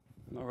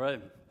All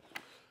right.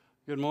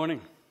 Good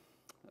morning.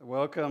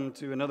 Welcome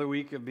to another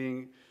week of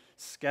being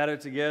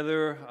scattered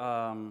together.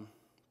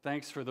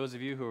 Thanks for those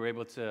of you who were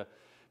able to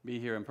be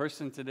here in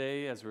person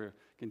today as we're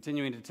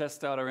continuing to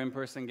test out our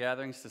in-person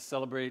gatherings to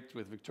celebrate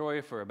with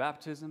Victoria for her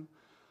baptism.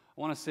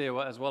 I want to say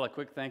as well a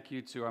quick thank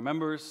you to our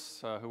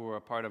members who were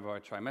a part of our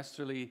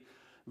trimesterly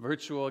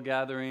virtual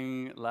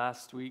gathering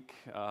last week.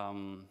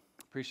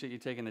 Appreciate you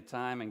taking the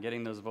time and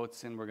getting those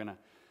votes in. We're going to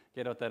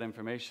get out that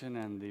information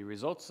and the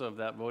results of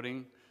that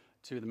voting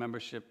to the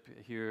membership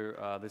here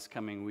this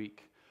coming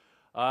week.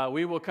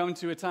 We will come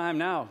to a time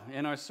now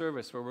in our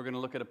service where we're going to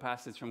look at a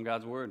passage from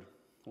God's Word.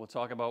 We'll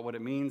talk about what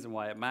it means and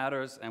why it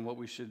matters and what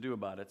we should do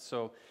about it.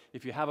 So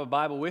if you have a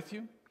Bible with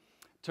you,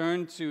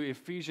 turn to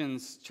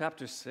Ephesians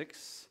chapter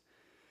 6.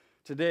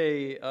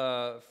 Today,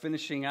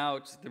 finishing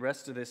out the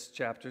rest of this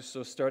chapter,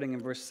 so starting in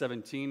verse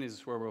 17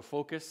 is where we'll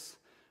focus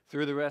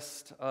through the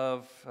rest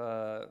of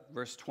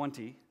verse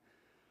 20.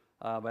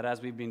 But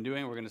as we've been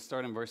doing, we're going to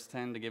start in verse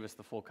 10 to give us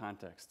the full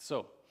context.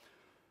 So,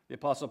 the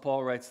Apostle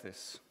Paul writes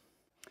this: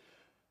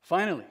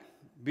 "Finally,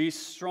 be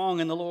strong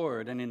in the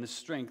Lord and in the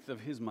strength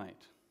of his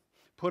might.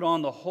 Put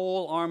on the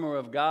whole armor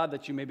of God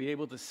that you may be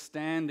able to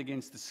stand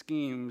against the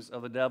schemes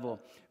of the devil.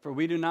 For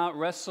we do not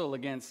wrestle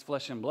against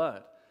flesh and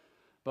blood,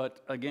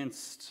 but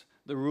against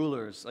the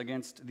rulers,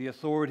 against the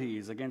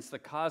authorities, against the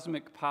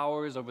cosmic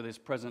powers over this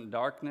present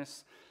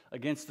darkness,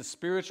 against the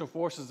spiritual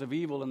forces of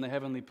evil in the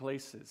heavenly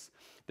places.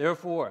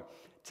 Therefore,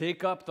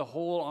 take up the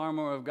whole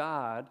armor of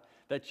God,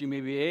 that you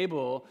may be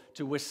able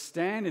to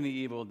withstand in the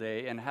evil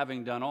day, and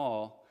having done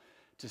all,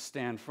 to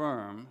stand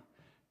firm.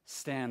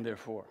 Stand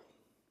therefore,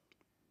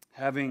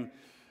 having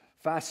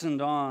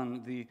fastened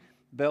on the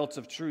belt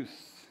of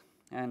truth,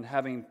 and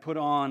having put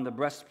on the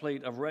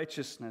breastplate of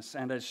righteousness,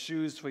 and as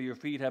shoes for your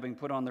feet, having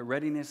put on the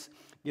readiness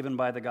given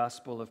by the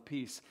gospel of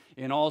peace.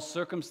 In all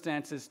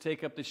circumstances,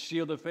 take up the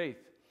shield of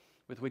faith,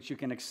 with which you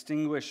can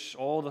extinguish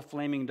all the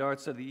flaming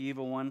darts of the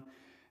evil one,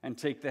 and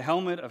take the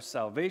helmet of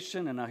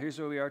salvation," and now here's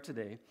where we are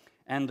today,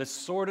 "and the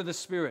sword of the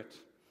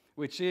Spirit,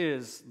 which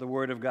is the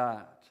word of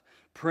God,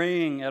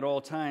 praying at all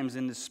times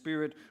in the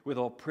Spirit with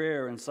all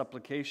prayer and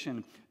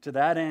supplication. To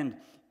that end,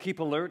 keep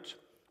alert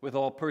with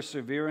all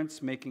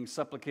perseverance, making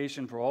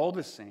supplication for all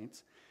the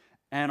saints,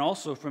 and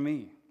also for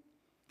me,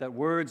 that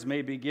words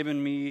may be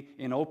given me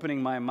in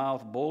opening my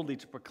mouth boldly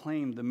to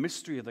proclaim the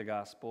mystery of the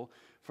gospel,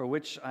 for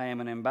which I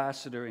am an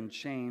ambassador in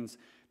chains,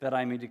 that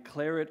I may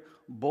declare it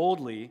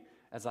boldly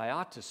as I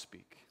ought to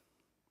speak."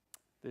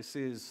 This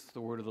is the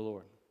word of the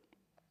Lord.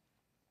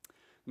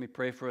 Let me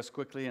pray for us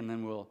quickly, and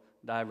then we'll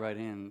dive right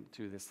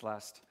into this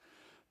last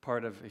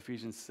part of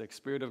Ephesians 6.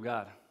 Spirit of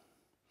God,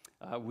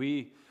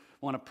 we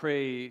want to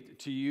pray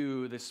to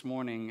you this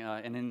morning,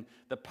 and in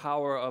the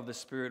power of the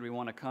Spirit, we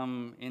want to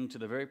come into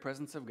the very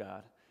presence of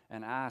God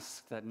and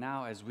ask that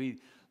now, as we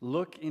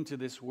look into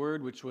this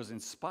word which was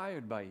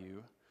inspired by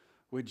you,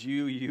 would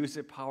you use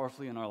it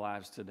powerfully in our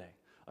lives today?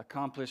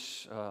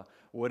 Accomplish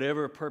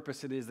whatever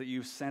purpose it is that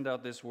you've sent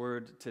out this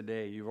word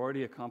today. You've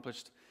already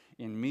accomplished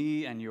in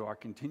me, and you are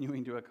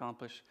continuing to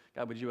accomplish.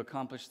 God, would you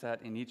accomplish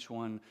that in each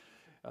one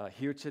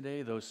here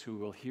today, those who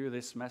will hear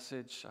this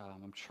message?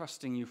 I'm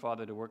trusting you,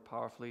 Father, to work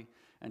powerfully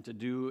and to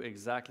do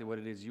exactly what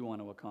it is you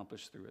want to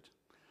accomplish through it.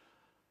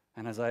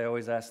 And as I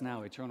always ask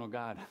now, eternal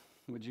God,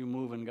 would you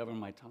move and govern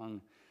my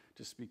tongue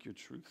to speak your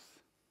truth?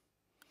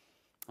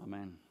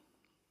 Amen.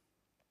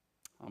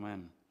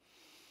 Amen.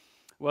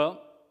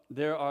 Well,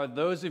 there are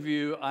those of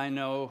you I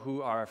know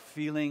who are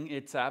feeling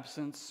its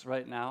absence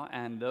right now,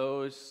 and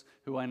those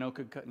who I know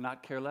could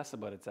not care less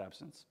about its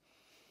absence.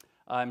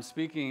 I'm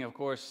speaking, of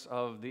course,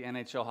 of the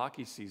NHL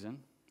hockey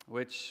season,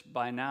 which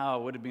by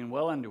now would have been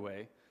well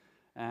underway,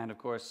 and of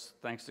course,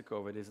 thanks to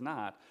COVID, is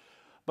not.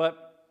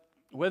 But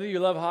whether you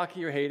love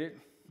hockey or hate it,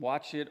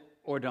 watch it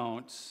or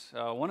don't,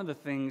 one of the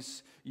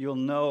things you'll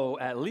know,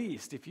 at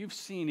least if you've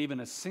seen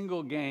even a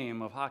single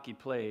game of hockey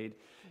played,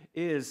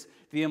 is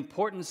the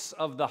importance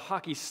of the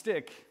hockey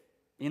stick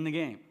in the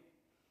game.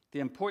 The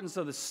importance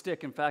of the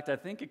stick. In fact, I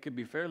think it could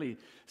be fairly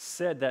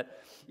said that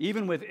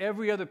even with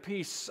every other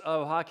piece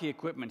of hockey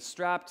equipment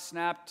strapped,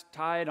 snapped,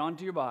 tied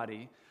onto your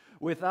body,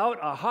 without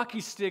a hockey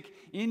stick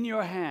in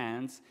your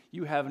hands,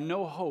 you have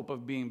no hope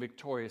of being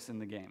victorious in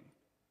the game.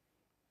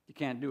 You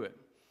can't do it.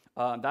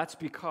 That's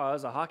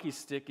because a hockey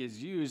stick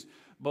is used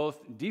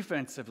both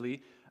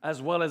defensively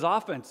as well as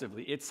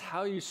offensively. It's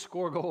how you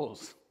score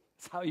goals.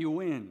 It's how you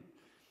win.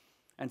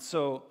 And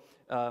so,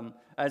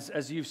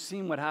 as you've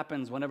seen what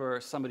happens whenever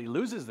somebody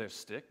loses their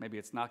stick, maybe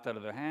it's knocked out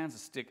of their hands, the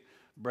stick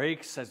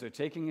breaks as they're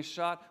taking a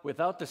shot.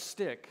 Without the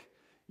stick,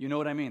 you know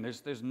what I mean?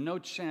 There's no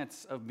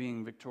chance of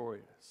being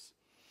victorious.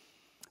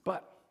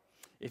 But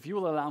if you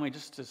will allow me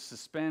just to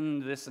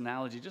suspend this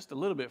analogy just a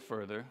little bit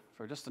further,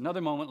 for just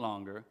another moment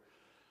longer,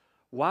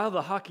 while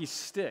the hockey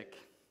stick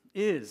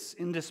is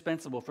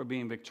indispensable for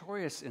being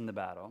victorious in the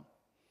battle,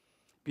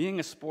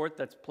 being a sport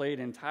that's played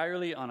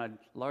entirely on a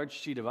large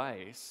sheet of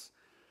ice,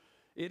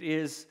 it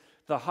is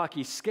the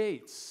hockey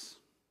skates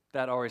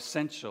that are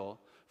essential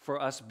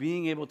for us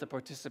being able to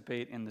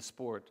participate in the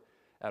sport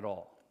at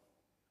all.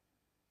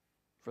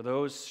 For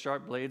those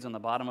sharp blades on the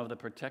bottom of the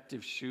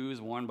protective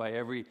shoes worn by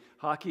every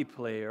hockey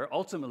player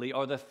ultimately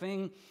are the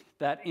thing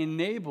that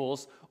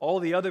enables all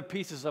the other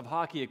pieces of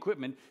hockey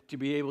equipment to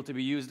be able to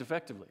be used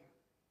effectively.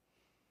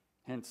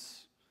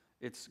 Hence,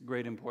 its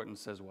great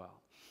importance as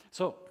well.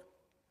 So,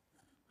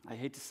 I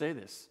hate to say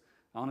this,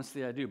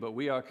 honestly I do, but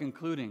we are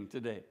concluding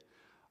today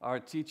our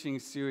teaching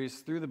series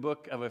through the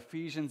book of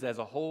Ephesians as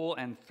a whole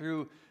and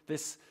through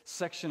this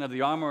section of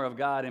the armor of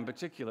God in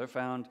particular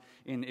found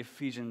in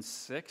Ephesians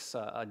 6,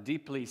 a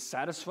deeply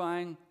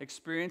satisfying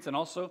experience, and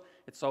also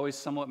it's always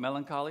somewhat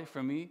melancholy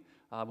for me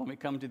when we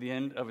come to the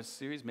end of a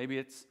series. Maybe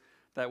it's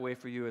that way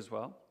for you as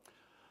well.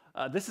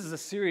 This is a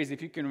series,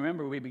 if you can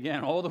remember, we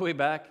began all the way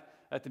back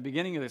at the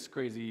beginning of this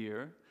crazy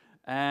year,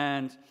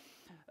 and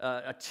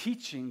a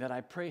teaching that I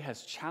pray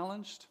has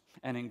challenged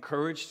and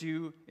encouraged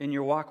you in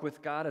your walk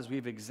with God as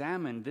we've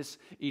examined this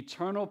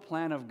eternal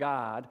plan of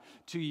God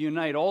to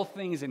unite all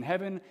things in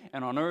heaven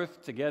and on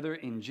earth together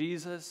in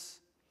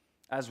Jesus,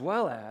 as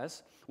well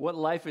as what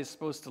life is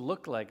supposed to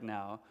look like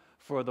now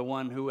for the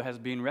one who has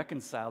been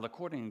reconciled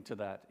according to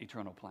that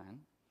eternal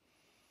plan.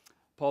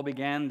 Paul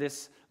began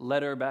this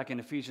letter back in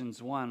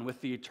Ephesians 1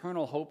 with the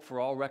eternal hope for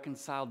all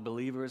reconciled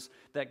believers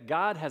that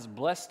God has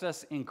blessed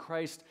us in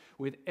Christ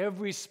with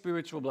every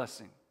spiritual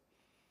blessing.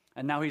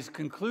 And now he's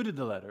concluded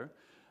the letter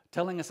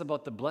telling us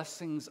about the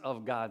blessings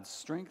of God's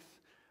strength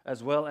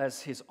as well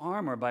as his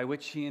armor by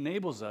which he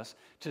enables us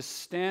to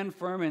stand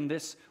firm in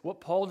this,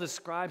 what Paul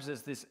describes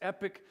as this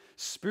epic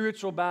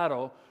spiritual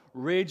battle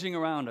raging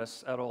around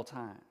us at all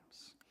times.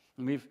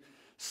 And we've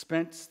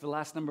spent the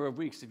last number of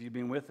weeks, if you've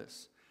been with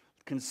us,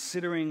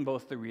 considering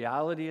both the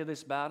reality of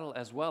this battle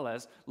as well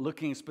as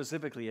looking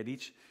specifically at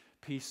each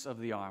piece of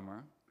the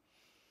armor.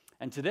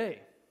 And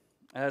today,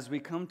 as we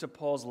come to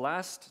Paul's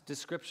last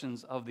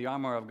descriptions of the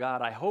armor of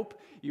God, I hope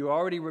you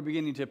already were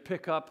beginning to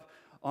pick up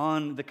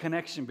on the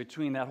connection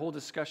between that whole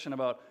discussion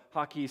about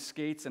hockey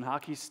skates and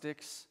hockey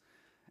sticks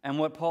and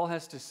what Paul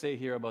has to say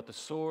here about the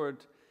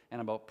sword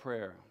and about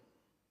prayer.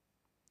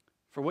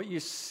 For what you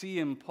see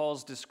in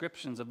Paul's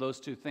descriptions of those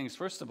two things,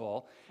 first of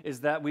all,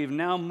 is that we've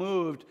now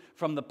moved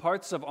from the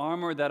parts of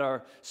armor that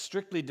are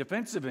strictly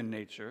defensive in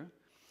nature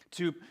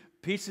to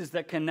pieces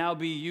that can now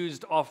be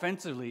used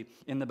offensively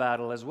in the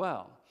battle as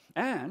well.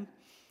 And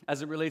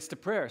as it relates to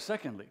prayer,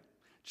 secondly,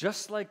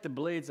 just like the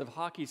blades of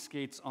hockey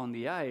skates on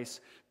the ice,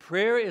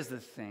 prayer is the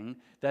thing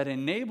that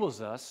enables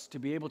us to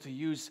be able to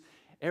use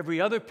every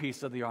other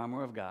piece of the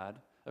armor of God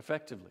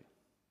effectively.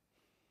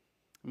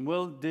 And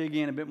we'll dig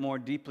in a bit more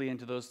deeply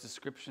into those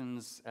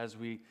descriptions as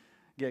we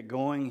get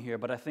going here,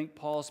 but I think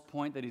Paul's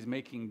point that he's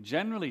making,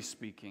 generally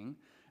speaking,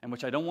 and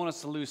which I don't want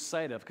us to lose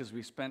sight of because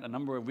we've spent a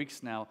number of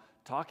weeks now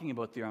talking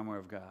about the armor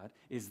of God,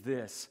 is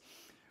this.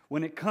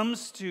 When it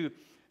comes to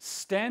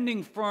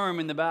standing firm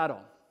in the battle,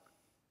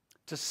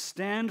 to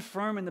stand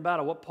firm in the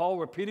battle, what Paul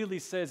repeatedly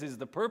says is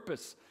the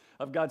purpose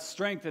of God's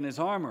strength and his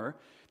armor,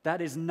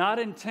 that is not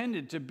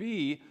intended to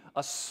be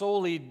a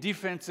solely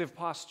defensive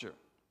posture.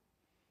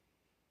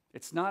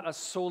 It's not a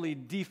solely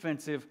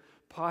defensive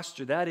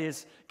posture. That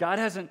is, God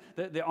hasn't,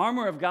 the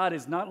armor of God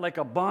is not like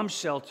a bomb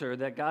shelter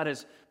that God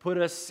has put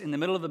us in the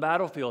middle of the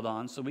battlefield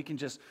on so we can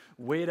just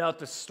wait out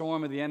the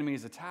storm of the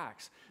enemy's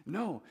attacks.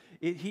 No,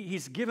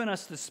 he's given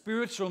us the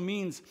spiritual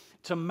means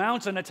to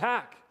mount an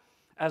attack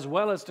as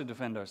well as to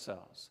defend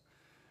ourselves.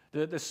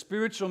 The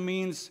spiritual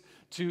means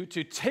to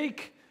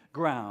take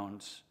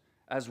ground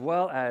as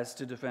well as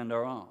to defend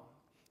our own.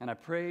 And I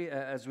pray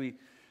as we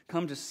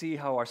come to see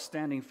how our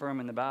standing firm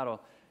in the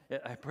battle,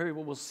 I pray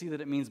we'll see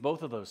that it means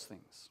both of those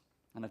things,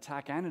 an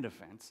attack and a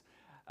defense.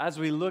 As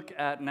we look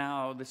at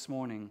now this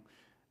morning,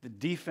 the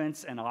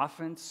defense and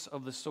offense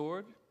of the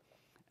sword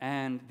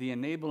and the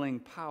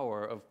enabling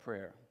power of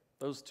prayer.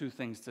 Those two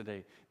things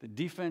today, the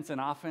defense and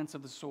offense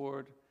of the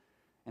sword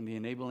and the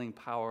enabling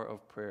power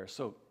of prayer.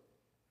 So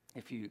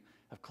if you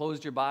have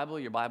closed your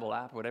Bible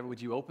app, whatever,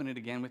 would you open it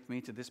again with me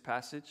to this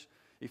passage?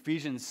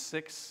 Ephesians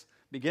 6,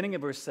 beginning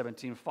of verse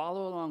 17.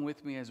 Follow along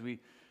with me as we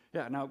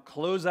now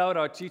close out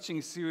our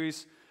teaching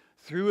series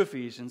through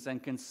Ephesians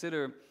and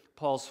consider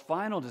Paul's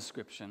final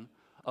description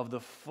of the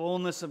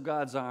fullness of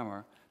God's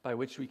armor by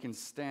which we can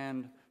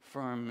stand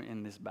firm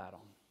in this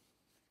battle.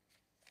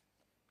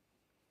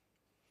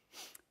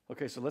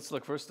 Okay, so let's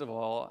look first of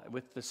all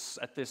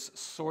at this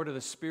sword of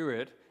the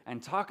Spirit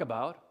and talk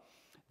about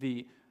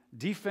the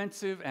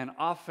defensive and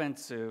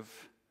offense of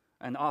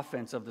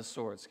the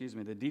sword.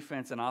 The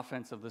defense and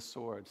offense of the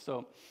sword.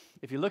 So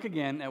if you look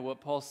again at what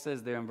Paul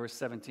says there in verse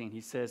 17,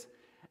 he says,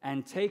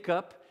 and take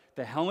up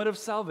the helmet of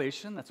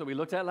salvation, that's what we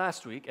looked at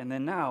last week, and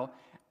then now,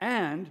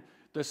 and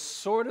the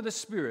sword of the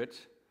Spirit,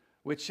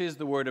 which is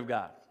the Word of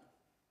God.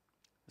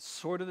 The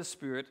sword of the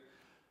Spirit,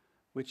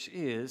 which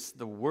is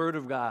the Word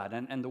of God.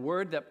 And the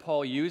word that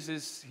Paul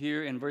uses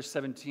here in verse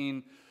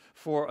 17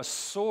 for a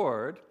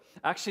sword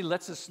actually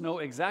lets us know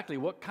exactly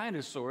what kind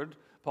of sword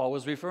Paul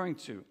was referring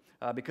to.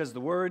 Because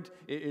the word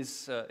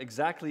is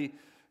exactly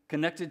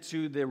connected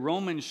to the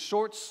Roman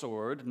short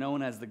sword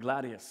known as the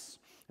gladius.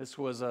 This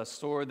was a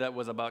sword that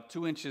was about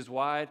 2 inches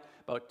wide,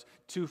 about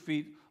 2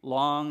 feet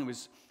long. It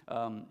was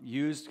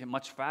used a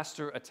much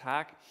faster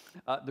attack.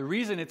 The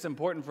reason it's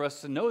important for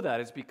us to know that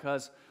is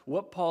because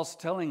what Paul's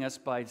telling us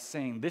by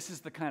saying this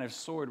is the kind of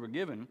sword we're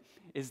given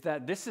is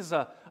that this is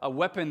a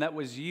weapon that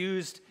was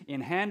used in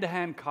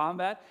hand-to-hand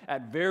combat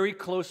at very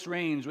close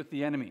range with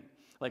the enemy,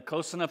 like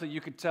close enough that you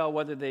could tell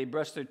whether they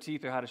brushed their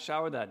teeth or had a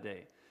shower that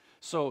day.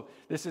 So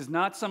this is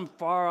not some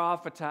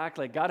far-off attack.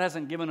 Like God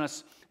hasn't given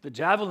us the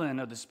javelin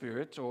of the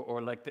Spirit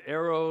or like the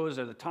arrows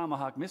or the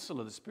tomahawk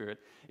missile of the Spirit.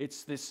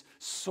 It's this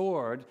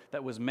sword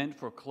that was meant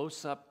for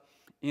close-up,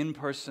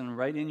 in-person,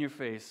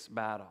 right-in-your-face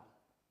battle.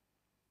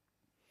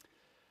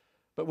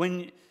 But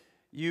when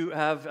you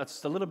have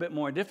just a little bit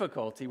more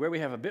difficulty, where we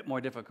have a bit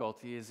more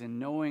difficulty is in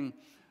knowing,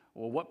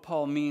 well, what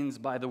Paul means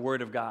by the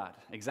Word of God.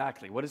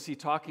 Exactly. What is he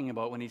talking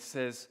about when he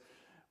says,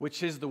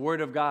 which is the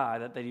Word of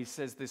God, that he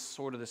says this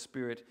sword of the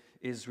Spirit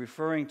is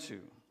referring to?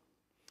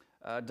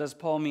 Does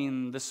Paul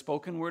mean the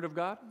spoken Word of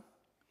God?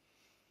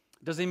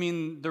 Does he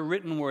mean the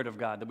written Word of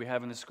God that we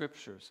have in the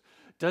Scriptures?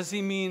 Does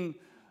he mean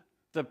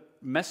the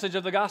message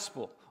of the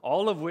gospel,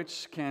 all of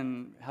which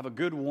can have a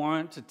good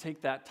warrant to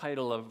take that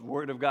title of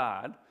Word of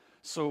God?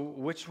 So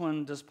which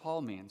one does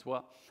Paul mean?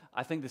 Well,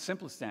 I think the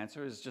simplest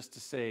answer is just to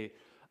say,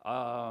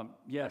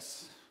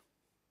 yes.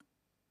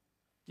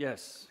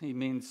 Yes, he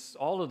means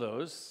all of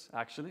those,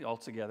 actually,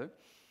 altogether.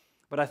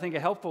 But I think a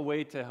helpful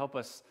way to help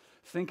us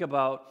think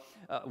about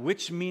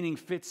which meaning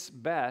fits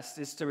best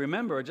is to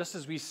remember, just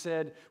as we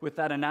said with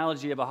that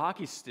analogy of a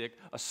hockey stick,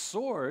 a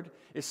sword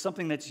is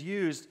something that's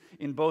used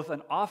in both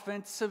an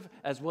offensive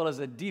as well as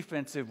a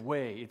defensive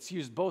way. It's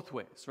used both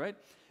ways, right?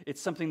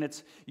 It's something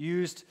that's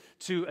used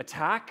to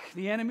attack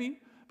the enemy,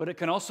 but it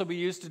can also be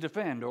used to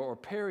defend or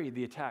parry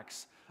the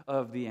attacks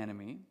of the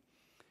enemy.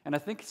 And I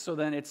think so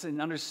then it's an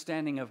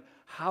understanding of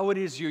how it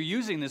is you're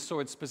using this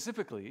sword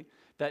specifically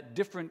that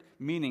different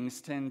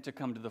meanings tend to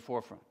come to the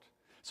forefront.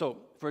 So,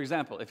 for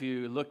example, if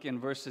you look in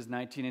verses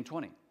 19 and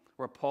 20,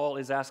 where Paul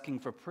is asking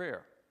for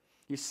prayer,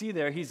 you see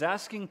there he's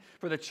asking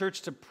for the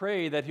church to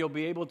pray that he'll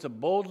be able to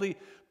boldly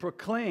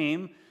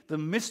proclaim the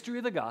mystery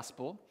of the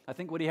gospel. I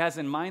think what he has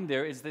in mind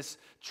there is this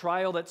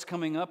trial that's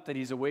coming up that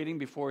he's awaiting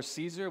before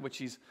Caesar, which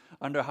he's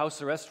under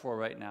house arrest for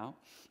right now.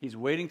 He's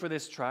waiting for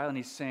this trial, and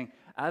he's saying,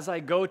 as I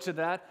go to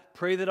that,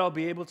 pray that I'll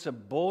be able to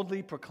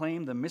boldly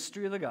proclaim the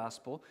mystery of the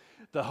gospel,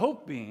 the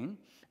hope being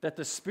that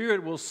the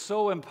Spirit will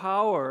so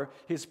empower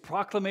his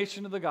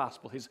proclamation of the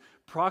gospel, his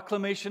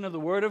proclamation of the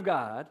Word of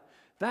God,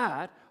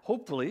 that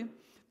hopefully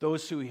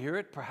those who hear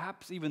it,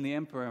 perhaps even the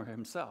emperor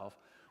himself,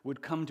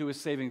 would come to a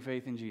saving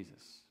faith in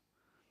Jesus.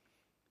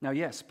 Now,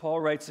 yes,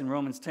 Paul writes in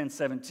Romans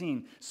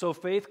 10:17, so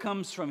faith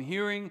comes from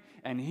hearing,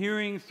 and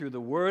hearing through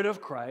the word of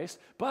Christ.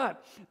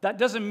 But that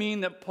doesn't mean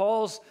that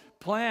Paul's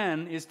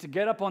plan is to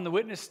get up on the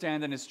witness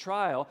stand in his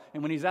trial,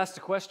 and when he's asked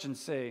a question,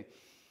 say,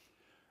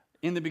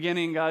 in the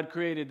beginning God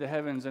created the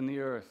heavens and the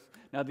earth.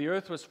 Now the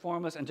earth was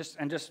formless, and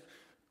just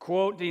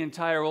quote the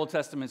entire Old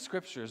Testament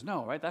scriptures.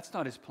 No, right? That's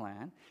not his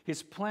plan.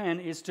 His plan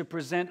is to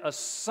present a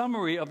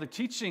summary of the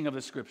teaching of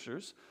the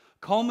scriptures,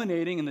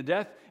 culminating in the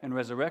death and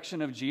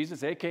resurrection of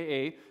Jesus,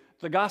 a.k.a.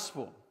 the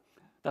gospel.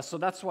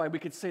 That's why we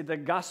could say the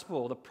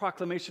gospel, the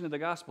proclamation of the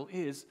gospel,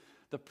 is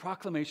the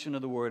proclamation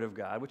of the word of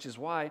God, which is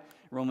why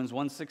Romans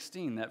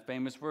 1:16, that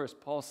famous verse,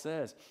 Paul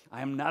says,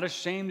 I am not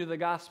ashamed of the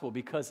gospel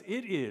because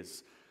it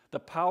is the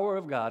power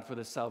of God for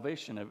the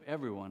salvation of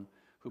everyone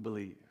who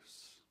believes.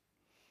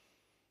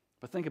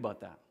 But think about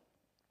that.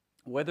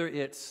 Whether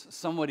it's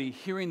somebody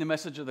hearing the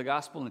message of the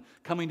gospel and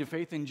coming to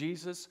faith in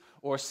Jesus,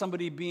 or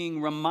somebody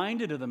being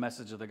reminded of the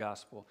message of the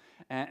gospel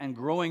and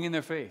growing in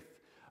their faith,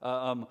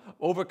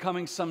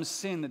 overcoming some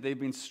sin that they've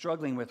been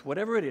struggling with,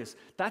 whatever it is,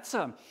 that's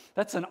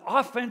an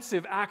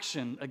offensive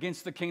action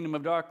against the kingdom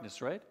of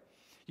darkness, right?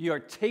 You are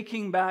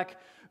taking back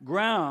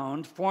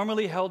ground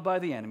formerly held by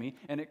the enemy,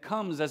 and it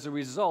comes as a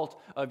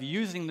result of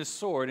using the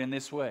sword in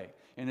this way,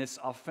 in this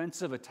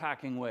offensive,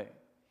 attacking way.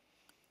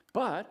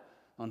 But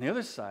on the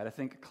other side, I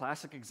think a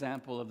classic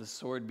example of the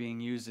sword being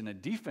used in a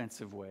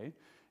defensive way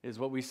is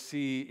what we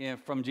see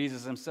from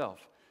Jesus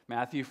himself.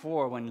 Matthew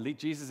 4, when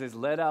Jesus is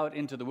led out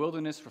into the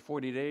wilderness for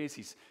 40 days,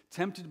 he's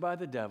tempted by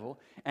the devil,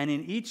 and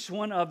in each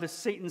one of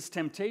Satan's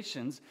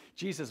temptations,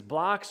 Jesus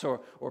blocks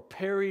or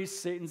parries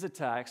Satan's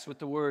attacks with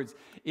the words,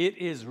 it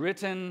is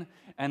written,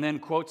 and then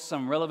quotes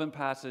some relevant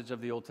passage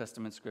of the Old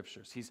Testament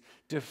scriptures. He's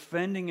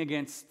defending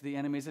against the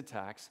enemy's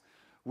attacks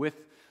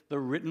with the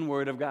written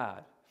word of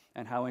God.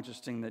 And how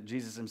interesting that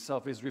Jesus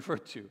himself is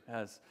referred to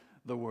as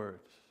the Word.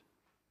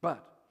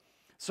 But,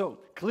 so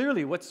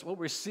clearly what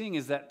we're seeing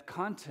is that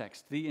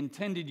context, the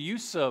intended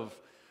use of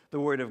the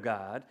Word of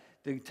God,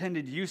 the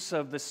intended use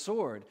of the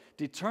sword,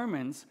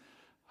 determines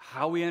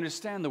how we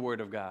understand the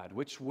Word of God,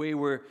 which way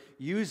we're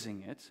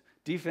using it,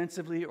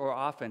 defensively or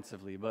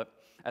offensively. But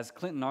as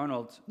Clinton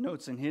Arnold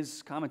notes in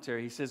his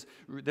commentary, he says,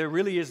 there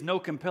really is no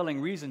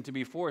compelling reason to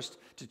be forced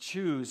to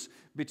choose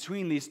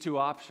between these two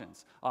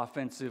options,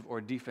 offensive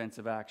or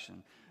defensive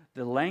action.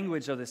 The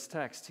language of this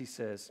text, he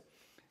says,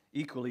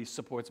 equally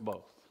supports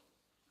both.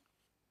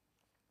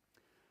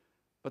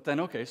 But then,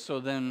 okay, so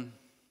then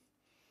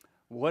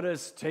what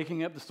does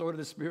taking up the sword of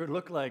the Spirit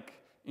look like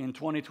in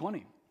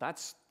 2020?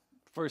 That's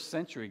first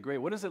century. Great.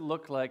 What does it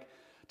look like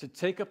to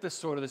take up the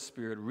sword of the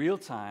Spirit real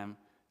time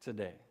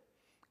today?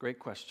 Great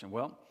question.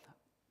 Well,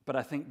 but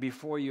I think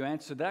before you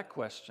answer that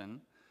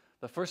question,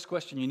 the first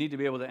question you need to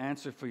be able to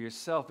answer for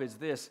yourself is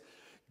this: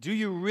 do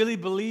you really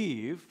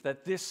believe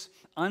that this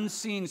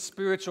unseen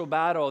spiritual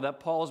battle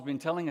that Paul's been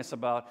telling us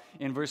about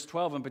in verse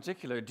 12 in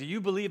particular, do you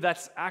believe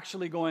that's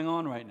actually going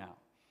on right now?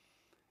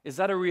 Is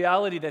that a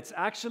reality that's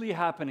actually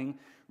happening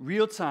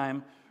real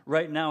time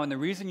right now? And the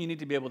reason you need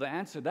to be able to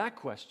answer that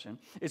question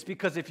is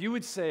because if you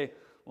would say,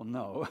 well,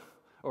 no,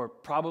 or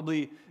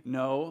probably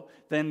no,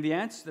 then the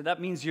answer, that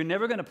means you're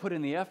never going to put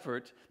in the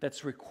effort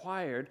that's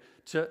required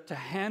to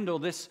handle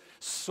this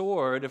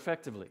sword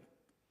effectively.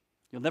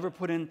 You'll never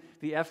put in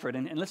the effort.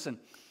 And listen,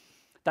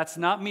 that's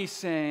not me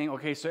saying,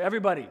 okay, so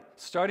everybody,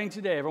 starting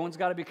today, everyone's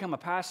got to become a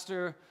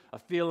pastor, a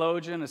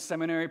theologian, a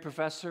seminary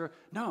professor.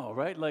 No,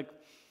 right? Like,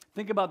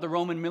 think about the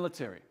Roman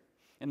military.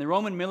 In the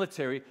Roman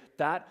military,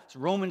 that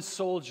Roman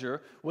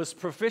soldier was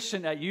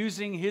proficient at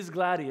using his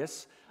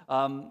gladius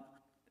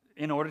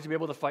in order to be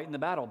able to fight in the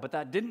battle. But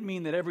that didn't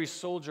mean that every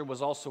soldier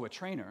was also a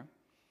trainer.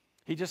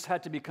 He just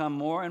had to become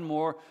more and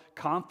more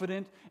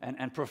confident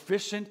and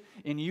proficient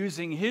in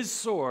using his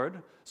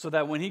sword so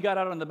that when he got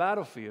out on the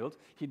battlefield,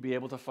 he'd be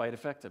able to fight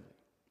effectively.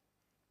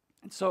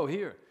 And so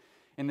here,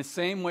 in the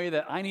same way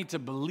that I need to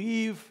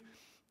believe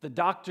the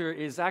doctor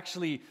is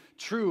actually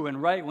true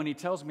and right when he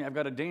tells me I've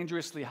got a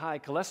dangerously high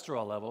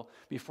cholesterol level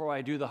before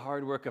I do the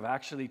hard work of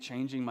actually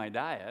changing my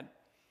diet,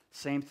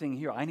 same thing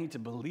here. I need to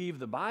believe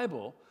the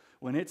Bible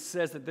when it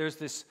says that there's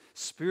this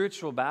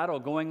spiritual battle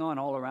going on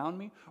all around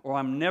me, or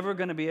I'm never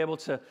going to be able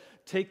to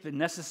take the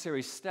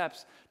necessary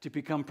steps to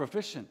become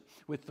proficient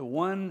with the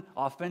one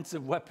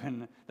offensive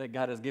weapon that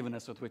God has given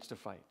us with which to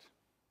fight.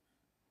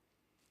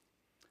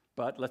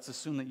 But let's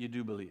assume that you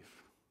do believe.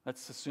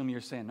 Let's assume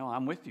you're saying, no,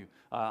 I'm with you.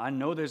 I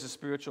know there's a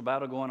spiritual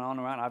battle going on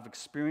around. I've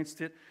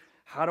experienced it.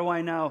 How do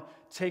I now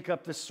take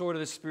up the sword of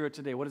the Spirit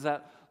today? What does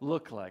that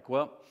look like?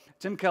 Well,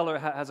 Tim Keller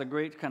has a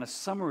great kind of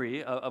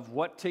summary of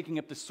what taking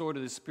up the sword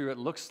of the Spirit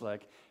looks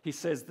like. He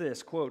says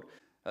this, quote,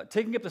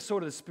 taking up the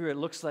sword of the Spirit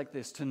looks like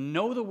this: to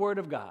know the Word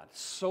of God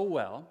so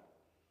well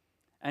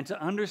and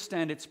to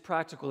understand its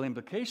practical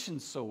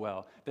implications so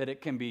well that it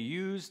can be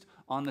used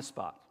on the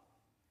spot.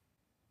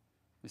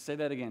 Let me say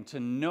that again. To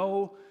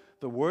know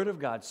the Word of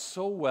God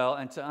so well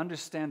and to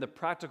understand the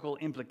practical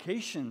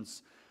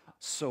implications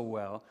so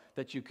well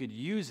that you could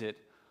use it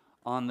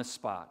on the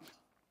spot.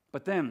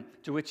 But then,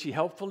 to which he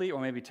helpfully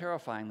or maybe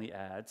terrifyingly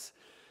adds,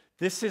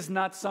 this is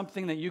not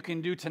something that you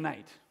can do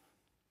tonight.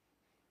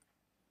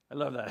 I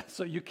love that.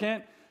 So you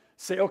can't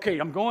say, okay,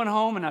 I'm going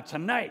home and now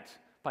tonight,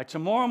 by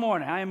tomorrow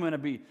morning, I am going to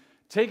be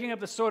taking up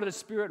the sword of the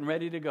Spirit and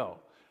ready to go.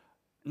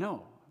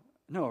 No,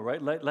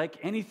 right? Like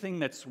anything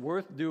that's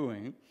worth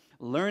doing,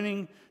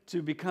 learning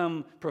to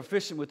become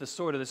proficient with the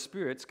sword of the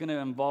Spirit is going to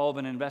involve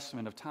an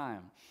investment of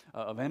time,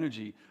 of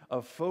energy,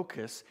 of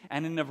focus,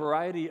 and in a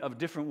variety of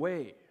different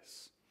ways.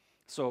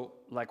 So,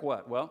 like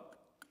what? Well,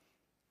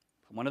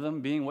 one of them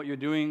being what you're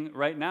doing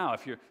right now.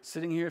 If you're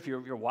sitting here, if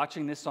you're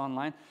watching this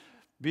online,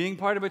 being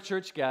part of a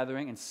church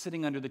gathering and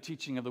sitting under the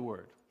teaching of the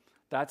Word.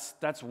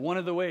 That's one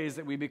of the ways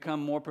that we become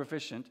more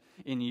proficient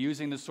in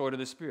using the sword of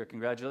the Spirit.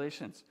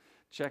 Congratulations.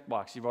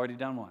 Checkbox, you've already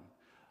done one.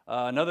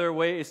 Another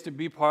way is to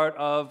be part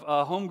of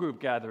a home group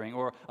gathering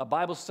or a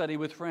Bible study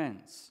with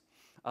friends.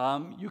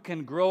 You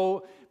can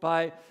grow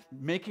by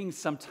making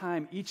some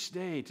time each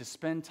day to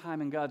spend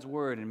time in God's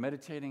Word and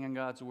meditating on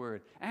God's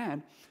Word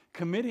and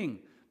committing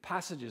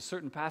passages,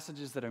 certain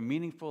passages that are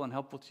meaningful and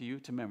helpful to you,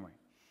 to memory.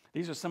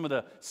 These are some of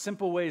the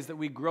simple ways that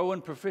we grow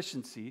in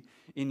proficiency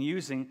in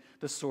using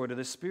the sword of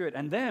the Spirit.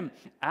 And then,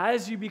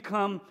 as you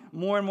become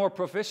more and more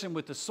proficient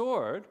with the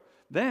sword,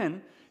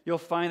 then you'll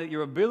find that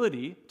your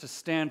ability to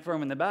stand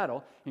firm in the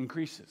battle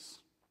increases.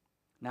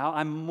 Now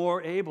I'm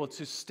more able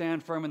to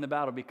stand firm in the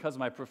battle because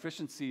my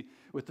proficiency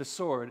with the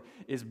sword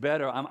is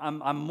better.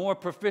 I'm more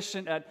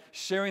proficient at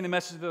sharing the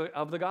message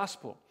of the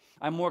gospel.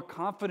 I'm more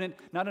confident,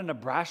 not in a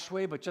brash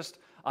way, but just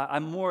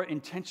I'm more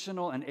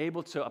intentional and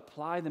able to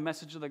apply the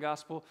message of the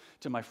gospel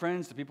to my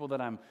friends, the people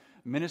that I'm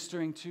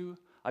ministering to.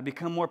 I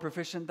become more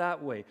proficient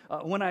that way.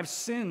 When I've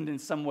sinned in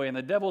some way and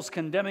the devil's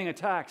condemning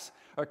attacks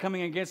are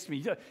coming against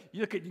me,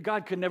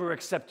 God could never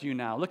accept you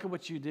now. Look at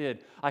what you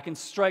did. I can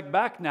strike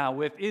back now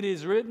with, it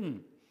is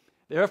written.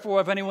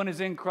 Therefore, if anyone is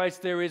in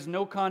Christ, there is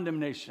no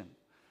condemnation.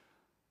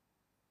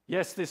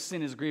 Yes, this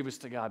sin is grievous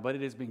to God, but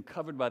it has been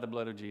covered by the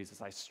blood of Jesus.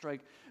 I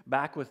strike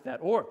back with that.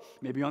 Or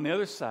maybe on the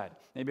other side,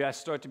 maybe I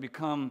start to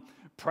become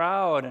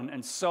proud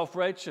and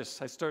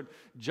self-righteous. I start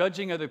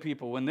judging other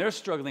people when they're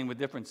struggling with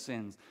different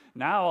sins.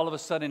 Now, all of a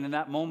sudden, in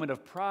that moment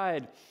of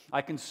pride,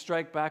 I can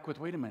strike back with,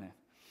 wait a minute.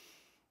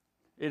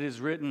 It is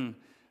written,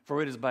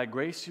 for it is by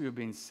grace you have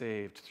been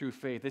saved through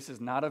faith. This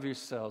is not of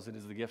yourselves, it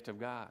is the gift of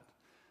God.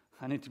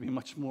 I need to be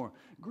much more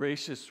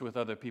gracious with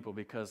other people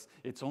because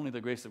it's only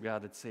the grace of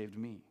God that saved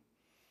me.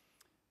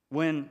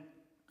 When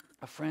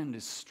a friend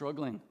is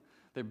struggling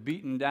They're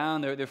beaten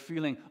down. They're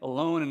feeling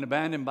alone and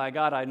abandoned by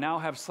God. I now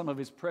have some of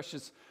his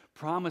precious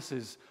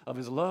promises of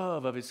his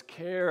love, of his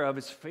care, of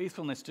his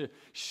faithfulness to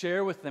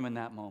share with them in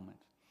that moment.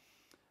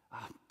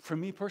 For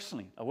me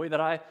personally, a way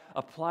that I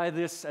apply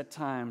this at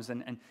times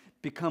and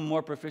become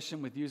more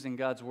proficient with using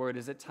God's word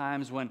is at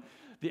times when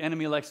the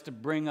enemy likes to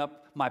bring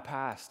up my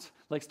past,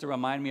 likes to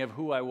remind me of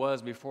who I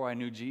was before I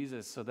knew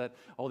Jesus, so that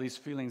all these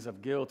feelings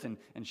of guilt and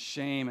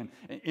shame and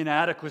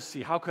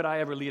inadequacy, how could I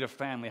ever lead a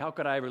family? How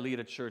could I ever lead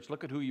a church?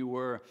 Look at who you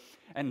were.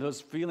 And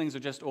those feelings are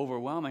just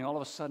overwhelming. All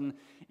of a sudden,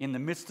 in the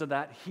midst of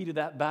that heat of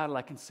that battle,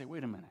 I can say,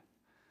 wait a minute.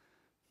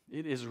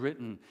 It is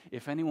written,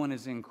 if anyone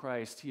is in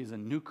Christ, he is a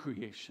new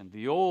creation.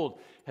 The old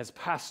has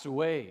passed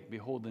away.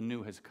 Behold, the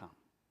new has come.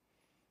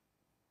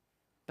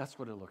 That's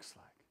what it looks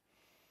like.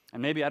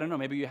 And maybe, I don't know,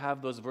 maybe you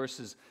have those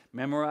verses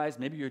memorized.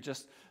 Maybe you're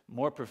just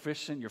more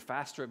proficient. You're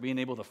faster at being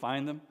able to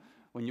find them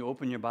when you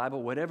open your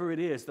Bible. Whatever it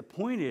is, the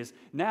point is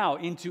now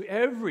into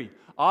every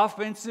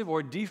offensive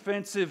or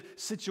defensive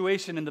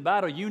situation in the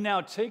battle, you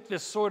now take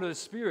this sword of the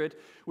Spirit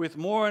with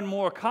more and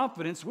more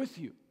confidence with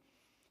you.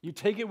 You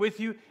take it with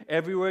you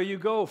everywhere you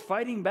go,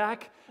 fighting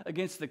back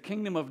against the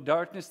kingdom of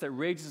darkness that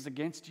rages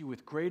against you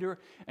with greater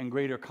and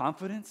greater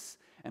confidence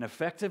and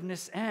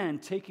effectiveness,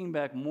 and taking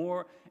back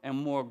more and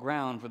more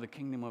ground for the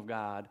kingdom of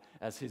God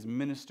as his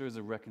ministers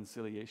of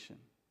reconciliation.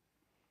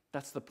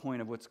 That's the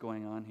point of what's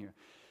going on here.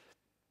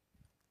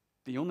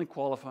 The only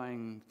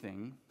qualifying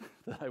thing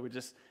that I would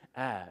just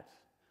add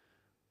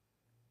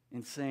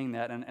in saying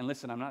that, and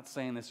listen, I'm not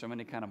saying this from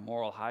any kind of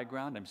moral high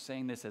ground. I'm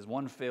saying this as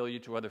one failure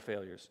to other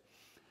failures.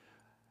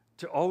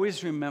 To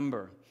always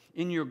remember,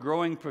 in your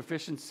growing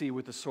proficiency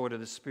with the sword of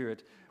the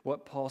Spirit,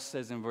 what Paul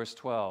says in verse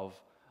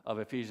 12 of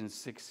Ephesians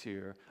 6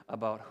 here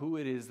about who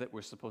it is that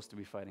we're supposed to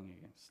be fighting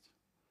against.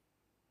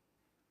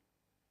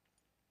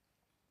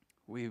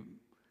 We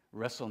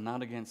wrestle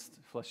not against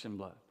flesh and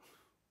blood.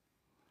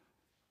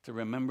 To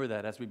remember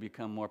that as we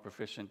become more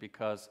proficient,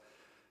 because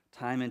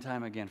time and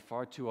time again,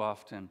 far too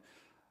often,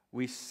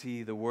 we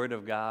see the Word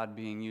of God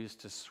being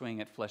used to swing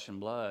at flesh and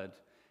blood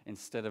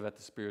instead of at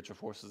the spiritual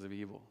forces of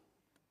evil.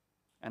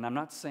 And I'm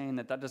not saying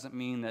that doesn't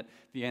mean that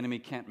the enemy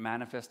can't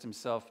manifest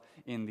himself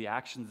in the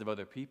actions of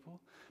other people,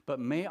 but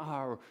may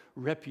our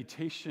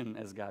reputation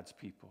as God's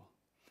people,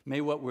 may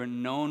what we're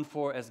known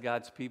for as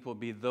God's people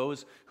be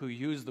those who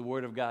use the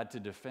Word of God to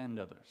defend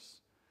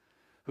others,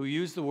 who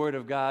use the Word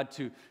of God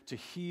to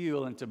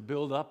heal and to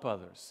build up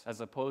others,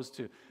 as opposed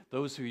to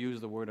those who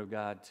use the Word of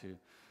God to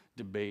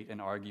debate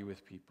and argue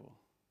with people,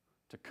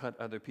 to cut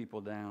other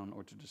people down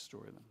or to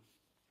destroy them.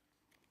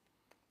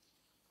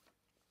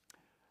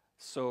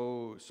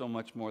 So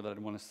much more that I'd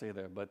want to say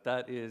there, but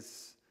that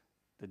is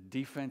the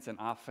defense and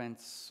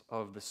offense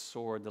of the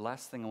sword. The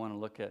last thing I want to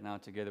look at now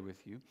together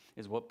with you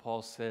is what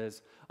Paul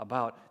says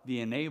about the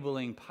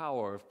enabling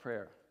power of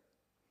prayer.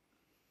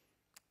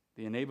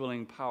 The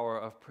enabling power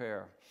of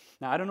prayer.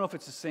 Now, I don't know if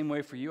it's the same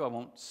way for you. I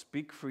won't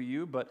speak for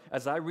you, but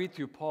as I read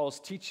through Paul's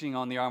teaching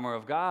on the armor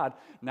of God,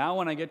 now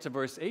when I get to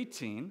verse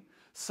 18,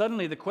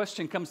 suddenly the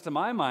question comes to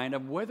my mind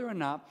of whether or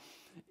not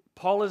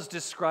Paul is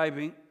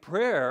describing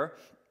prayer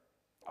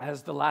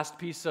as the last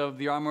piece of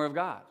the armor of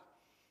God.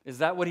 Is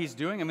that what he's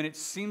doing? I mean, it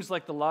seems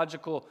like the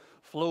logical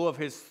flow of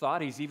his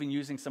thought. He's even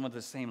using some of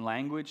the same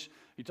language.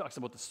 He talks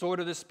about the sword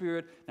of the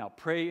Spirit, now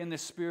pray in the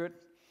Spirit.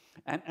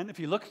 And if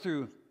you look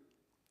through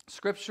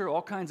Scripture,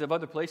 all kinds of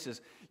other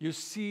places, you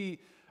see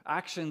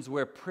actions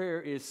where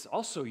prayer is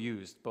also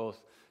used,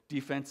 both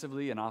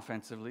defensively and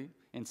offensively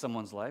in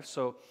someone's life.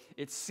 So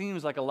it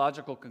seems like a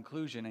logical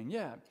conclusion. And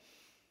yeah,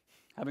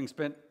 having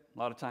spent a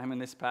lot of time in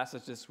this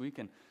passage this week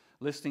and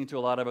listening to a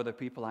lot of other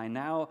people, I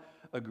now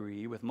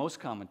agree with most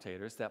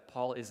commentators that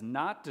Paul is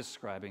not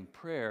describing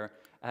prayer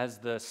as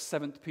the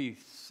seventh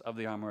piece of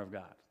the armor of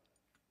God.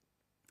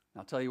 And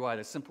I'll tell you why.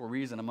 The simple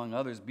reason, among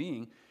others,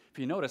 being, if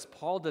you notice,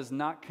 Paul does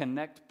not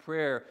connect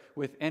prayer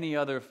with any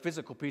other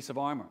physical piece of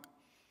armor.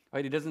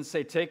 Right? He doesn't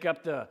say, take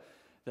up the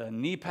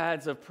knee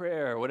pads of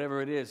prayer or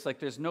whatever it is. Like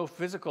there's no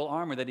physical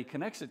armor that he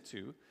connects it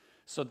to.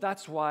 So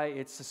that's why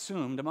it's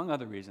assumed, among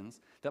other reasons,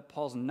 that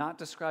Paul's not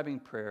describing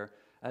prayer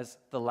as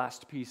the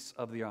last piece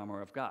of the armor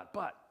of God.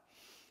 But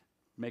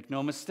make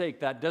no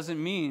mistake, that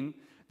doesn't mean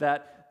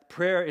that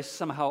prayer is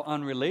somehow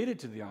unrelated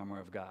to the armor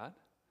of God.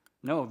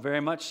 No, very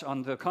much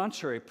on the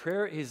contrary.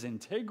 Prayer is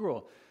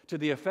integral to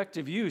the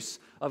effective use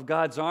of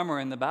God's armor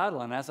in the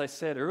battle. And as I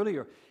said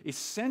earlier,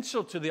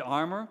 essential to the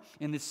armor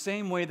in the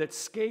same way that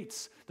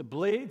skates, the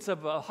blades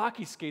of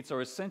hockey skates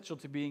are essential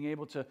to being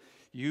able to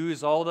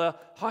use all the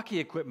hockey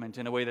equipment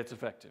in a way that's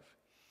effective.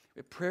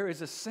 Prayer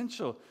is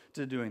essential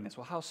to doing this.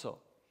 Well, how so?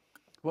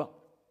 Well,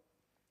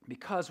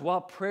 because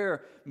while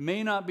prayer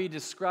may not be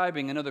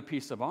describing another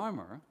piece of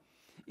armor,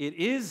 it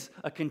is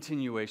a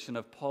continuation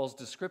of Paul's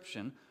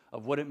description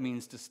of what it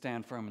means to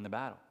stand firm in the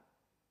battle.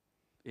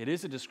 It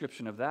is a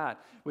description of that,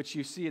 which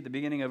you see at the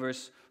beginning of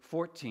verse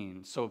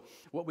 14. So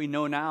what we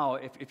know now,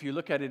 if you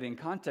look at it in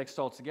context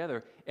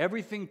altogether,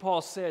 everything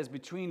Paul says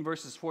between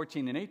verses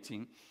 14 and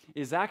 18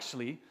 is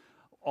actually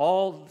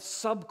all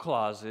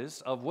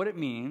subclauses of what it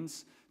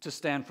means to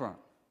stand firm.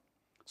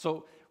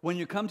 So when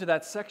you come to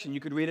that section, you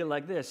could read it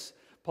like this.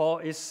 Paul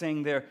is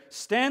saying there,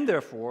 stand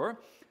therefore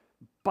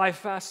by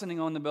fastening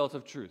on the belt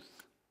of truth.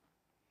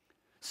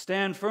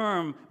 Stand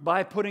firm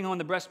by putting on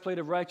the breastplate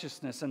of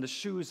righteousness and the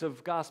shoes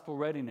of gospel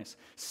readiness.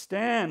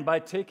 Stand by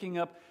taking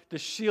up the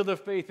shield of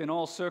faith in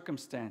all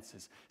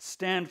circumstances.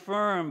 Stand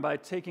firm by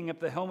taking up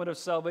the helmet of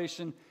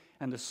salvation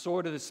and the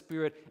sword of the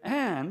Spirit.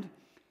 And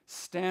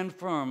stand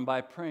firm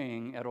by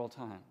praying at all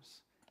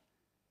times.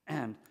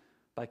 And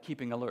by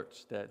keeping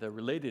alert, the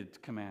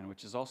related command,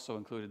 which is also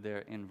included there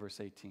in verse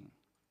 18.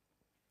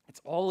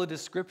 It's all a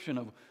description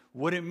of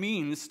what it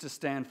means to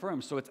stand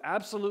firm. So it's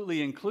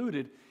absolutely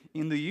included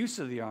in the use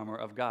of the armor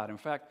of God. In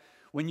fact,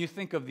 when you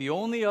think of the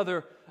only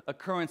other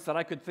occurrence that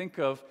I could think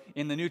of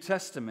in the New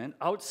Testament,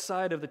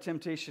 outside of the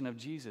temptation of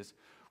Jesus,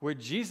 where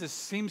Jesus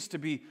seems to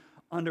be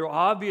under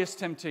obvious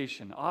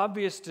temptation,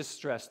 obvious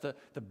distress,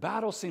 the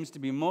battle seems to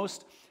be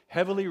most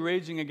heavily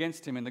raging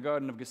against him in the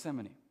Garden of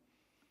Gethsemane.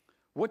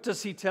 What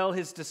does he tell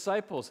his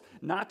disciples?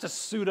 Not to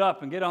suit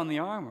up and get on the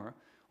armor.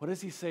 What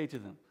does he say to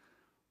them?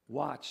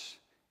 Watch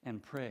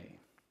and pray.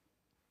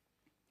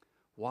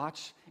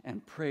 Watch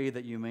and pray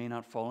that you may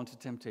not fall into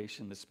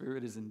temptation. The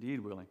spirit is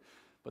indeed willing,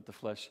 but the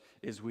flesh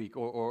is weak.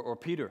 Or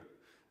Peter,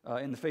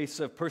 in the face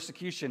of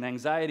persecution,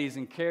 anxieties,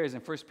 and cares,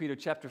 in 1 Peter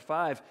chapter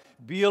 5,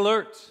 be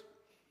alert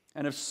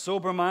and of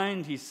sober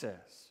mind, he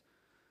says.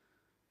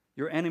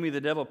 Your enemy,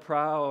 the devil,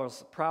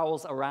 prowls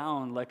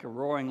around like a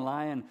roaring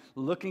lion,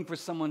 looking for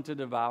someone to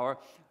devour.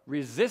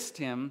 Resist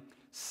him,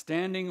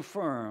 standing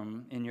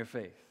firm in your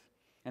faith,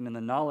 and in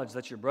the knowledge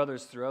that your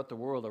brothers throughout the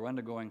world are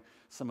undergoing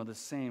some of the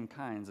same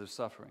kinds of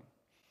suffering.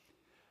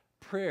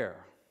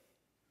 Prayer,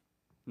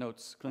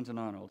 notes Clinton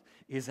Arnold,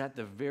 is at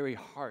the very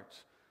heart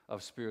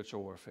of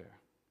spiritual warfare.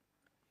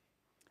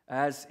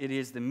 As it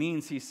is the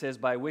means, he says,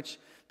 by which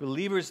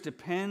believers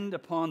depend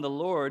upon the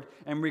Lord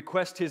and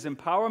request his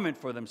empowerment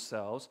for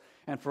themselves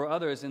and for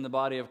others in the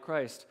body of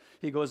Christ.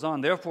 He goes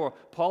on, therefore,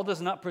 Paul does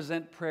not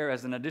present prayer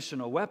as an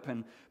additional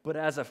weapon, but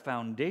as a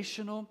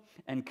foundational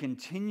and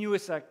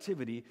continuous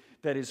activity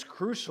that is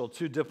crucial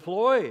to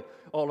deploy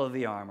all of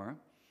the armor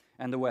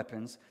and the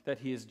weapons that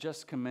he has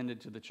just commended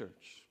to the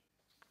church.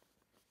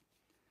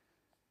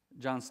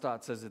 John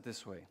Stott says it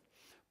this way.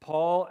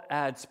 Paul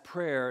adds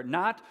prayer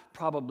not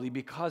probably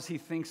because he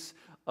thinks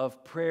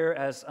of prayer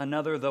as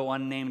another, though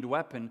unnamed,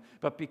 weapon,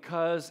 but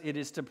because it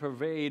is to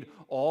pervade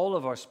all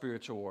of our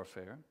spiritual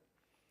warfare.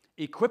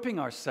 Equipping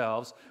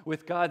ourselves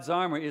with God's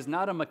armor is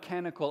not a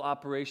mechanical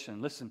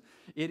operation. Listen,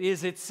 it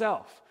is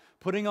itself.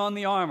 Putting on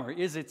the armor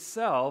is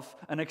itself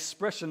an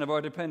expression of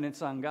our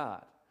dependence on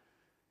God.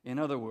 In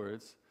other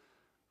words,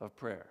 of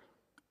prayer.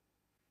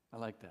 I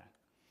like that.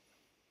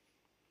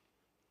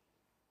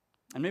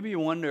 And maybe you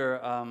wonder,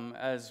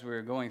 as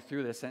we're going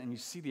through this, and you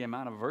see the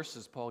amount of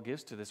verses Paul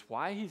gives to this,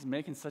 why he's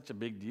making such a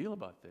big deal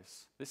about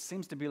this. This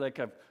seems to be like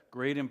of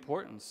great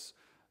importance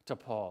to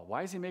Paul.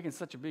 Why is he making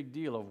such a big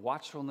deal of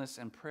watchfulness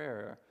and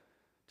prayer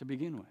to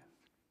begin with?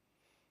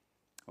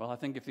 Well, I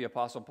think if the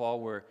Apostle Paul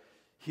were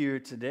here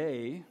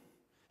today,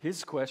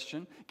 his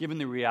question, given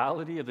the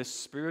reality of this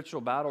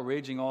spiritual battle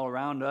raging all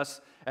around us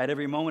at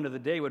every moment of the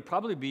day, would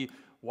probably be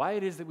why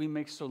it is that we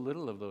make so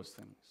little of those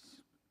things.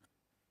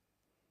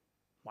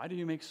 Why do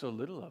you make so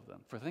little of them?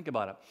 For think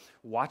about it.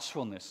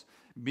 Watchfulness,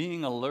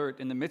 being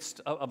alert in the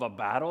midst of a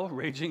battle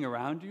raging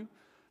around you,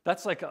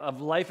 that's like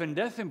of life and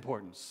death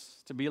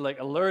importance. To be like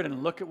alert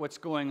and look at what's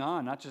going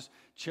on, not just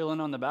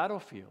chilling on the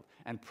battlefield.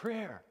 And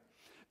prayer.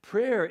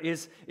 Prayer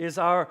is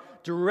our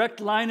direct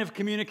line of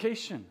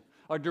communication,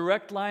 our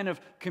direct line of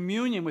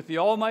communion with the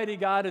Almighty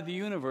God of the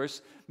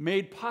universe,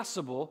 made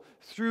possible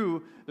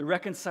through the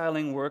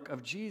reconciling work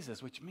of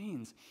Jesus, which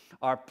means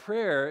our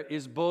prayer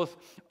is both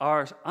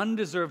our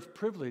undeserved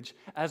privilege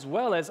as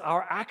well as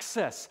our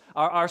access,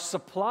 our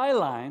supply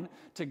line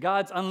to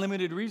God's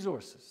unlimited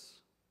resources.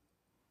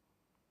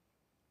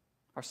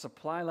 Our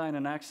supply line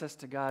and access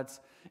to God's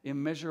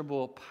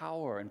immeasurable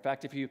power. In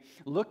fact, if you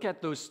look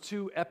at those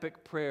two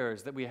epic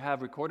prayers that we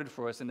have recorded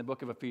for us in the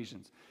book of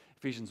Ephesians,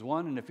 Ephesians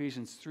 1 and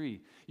Ephesians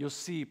 3, you'll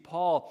see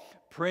Paul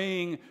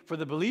praying for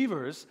the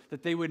believers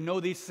that they would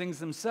know these things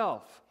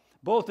themselves.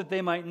 Both that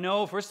they might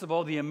know, first of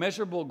all, the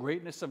immeasurable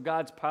greatness of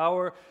God's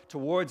power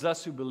towards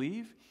us who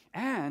believe,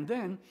 and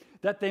then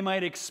that they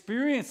might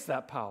experience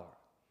that power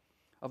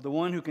of the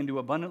one who can do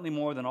abundantly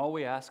more than all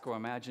we ask or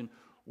imagine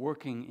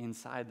working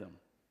inside them.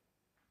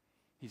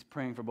 He's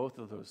praying for both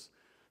of those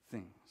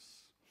things.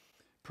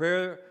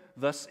 Prayer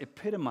thus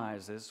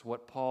epitomizes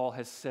what Paul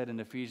has said in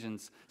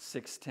Ephesians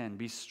 6:10.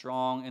 Be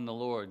strong in the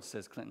Lord,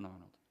 says Clinton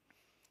Arnold,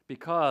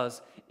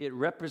 because it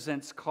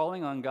represents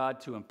calling on God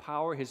to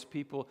empower his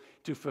people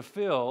to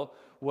fulfill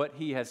what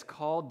he has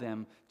called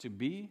them to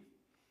be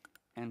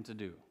and to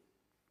do.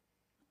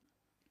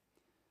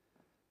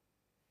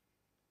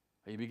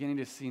 Are you beginning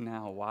to see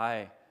now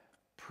why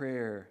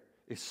prayer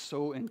is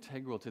so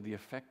integral to the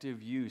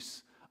effective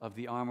use of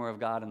the armor of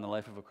God in the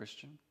life of a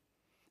Christian?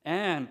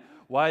 And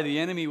why the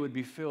enemy would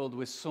be filled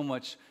with so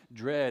much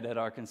dread at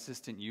our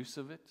consistent use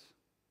of it?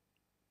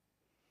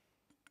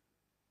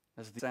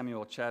 As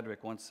Samuel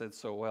Chadwick once said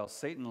so well,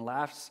 Satan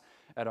laughs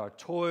at our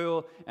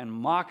toil and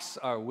mocks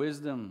our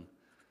wisdom,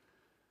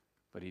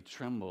 but he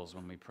trembles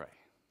when we pray.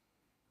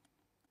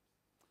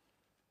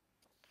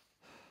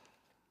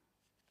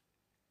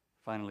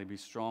 Finally, be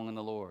strong in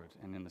the Lord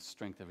and in the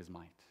strength of his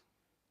might.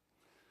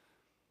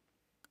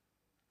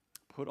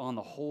 Put on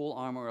the whole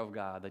armor of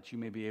God, that you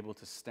may be able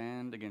to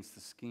stand against the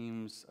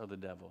schemes of the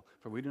devil.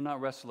 For we do not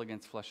wrestle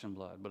against flesh and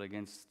blood, but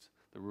against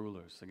the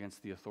rulers,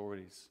 against the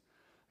authorities,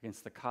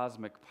 against the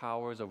cosmic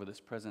powers over this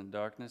present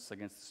darkness,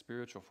 against the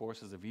spiritual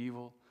forces of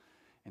evil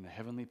in the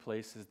heavenly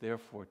places.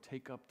 Therefore,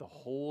 take up the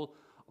whole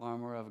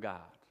armor of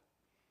God,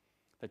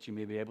 that you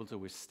may be able to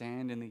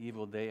withstand in the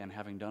evil day, and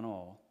having done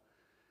all,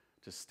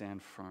 to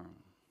stand firm.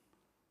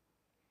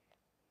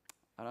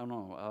 I don't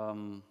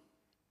know.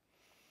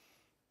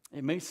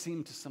 It may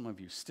seem to some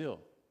of you still,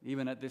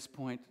 even at this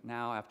point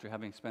now, after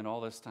having spent all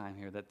this time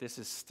here, that this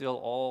is still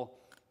all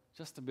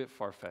just a bit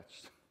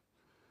far-fetched.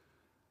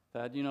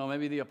 That,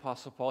 maybe the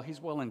Apostle Paul,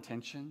 he's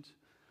well-intentioned,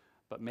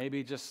 but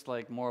maybe just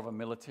like more of a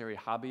military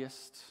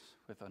hobbyist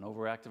with an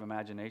overactive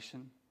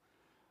imagination.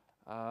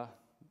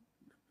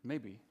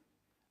 Maybe.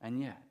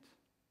 And yet,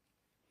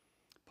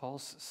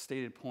 Paul's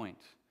stated point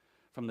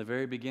from the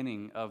very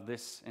beginning of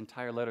this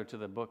entire letter to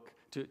the book,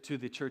 to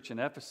the church in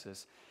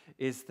Ephesus,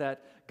 is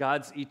that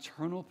God's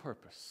eternal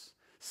purpose,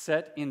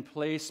 set in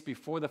place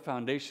before the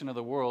foundation of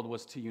the world,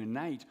 was to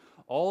unite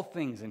all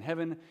things in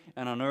heaven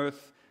and on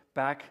earth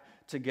back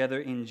together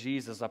in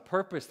Jesus. A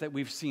purpose that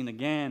we've seen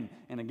again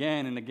and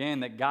again and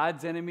again, that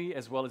God's enemy,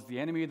 as well as the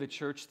enemy of the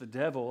church, the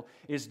devil,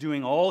 is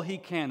doing all he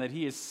can, that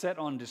he is set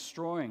on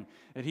destroying,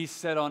 that he's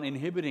set on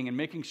inhibiting and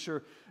making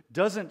sure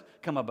doesn't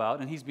come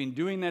about, and he's been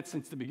doing that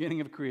since the beginning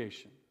of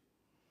creation.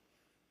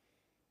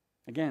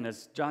 Again,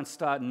 as John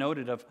Stott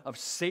noted of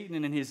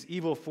Satan and his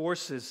evil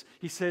forces,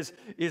 he says,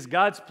 is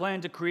God's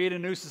plan to create a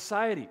new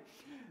society?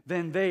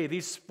 Then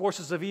these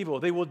forces of evil,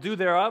 they will do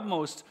their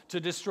utmost to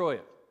destroy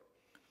it.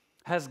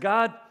 Has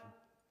God,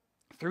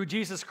 through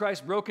Jesus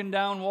Christ, broken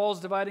down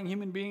walls dividing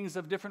human beings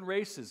of different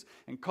races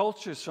and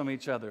cultures from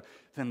each other?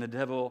 Then the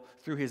devil,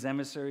 through his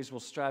emissaries, will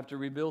strive to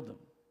rebuild them.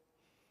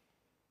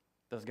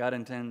 Does God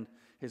intend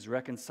his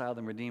reconciled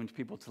and redeemed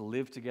people to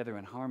live together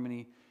in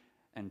harmony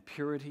and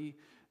purity?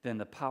 Then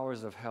the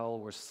powers of hell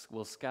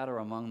will scatter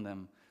among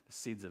them the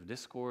seeds of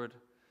discord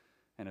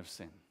and of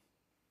sin.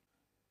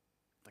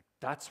 Like,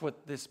 that's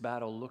what this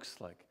battle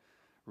looks like,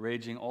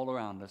 raging all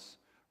around us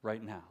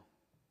right now.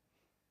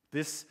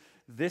 This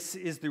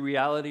is the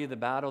reality of the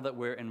battle that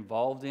we're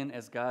involved in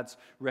as God's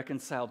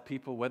reconciled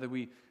people, whether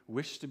we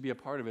wish to be a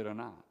part of it or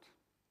not.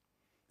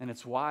 And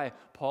it's why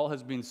Paul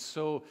has been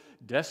so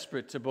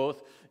desperate to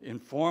both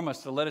inform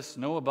us, to let us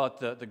know about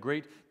the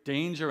great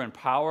danger and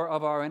power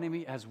of our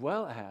enemy, as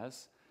well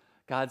as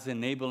God's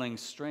enabling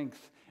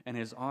strength and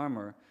his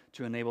armor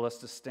to enable us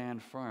to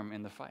stand firm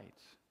in the fight.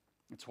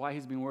 It's why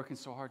he's been working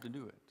so hard to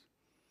do it.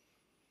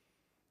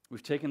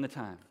 We've taken the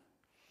time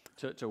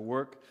to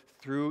work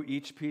through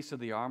each piece of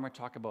the armor,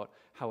 talk about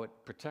how it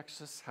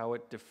protects us, how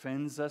it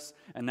defends us,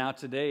 and now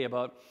today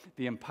about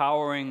the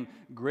empowering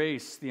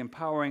grace, the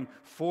empowering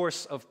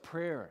force of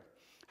prayer,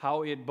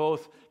 how it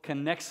both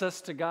connects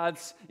us to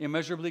God's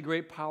immeasurably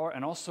great power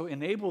and also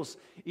enables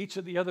each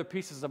of the other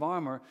pieces of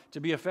armor to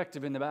be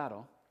effective in the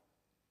battle.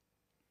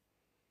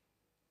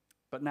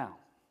 But now,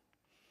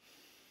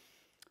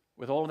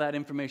 with all of that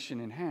information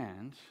in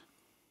hand,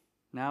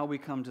 now we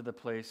come to the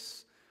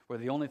place where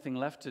the only thing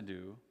left to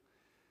do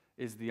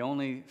is the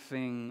only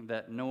thing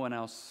that no one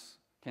else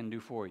can do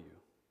for you,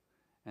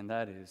 and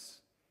that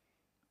is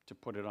to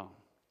put it on,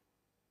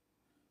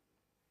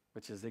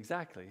 which is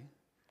exactly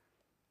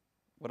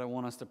what I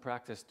want us to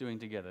practice doing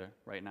together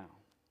right now.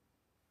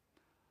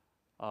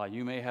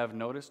 You may have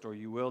noticed, or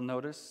you will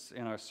notice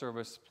in our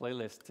service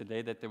playlist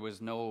today, that there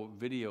was no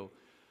video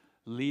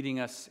leading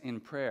us in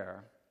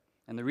prayer.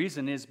 And the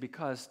reason is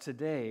because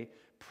today,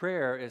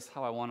 prayer is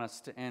how I want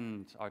us to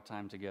end our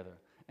time together,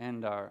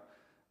 end our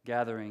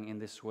gathering in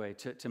this way,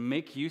 to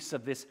make use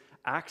of this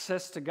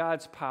access to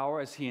God's power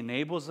as he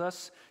enables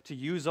us to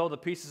use all the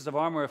pieces of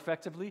armor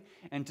effectively,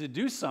 and to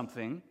do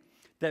something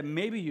that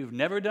maybe you've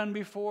never done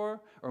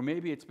before, or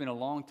maybe it's been a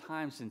long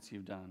time since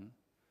you've done,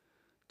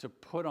 to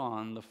put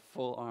on the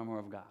full armor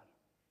of God.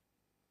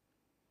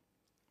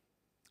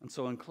 And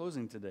so in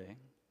closing today,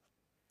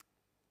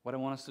 what I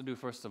want us to do,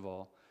 first of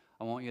all,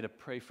 I want you to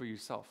pray for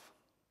yourself.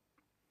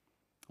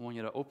 I want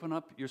you to open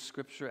up your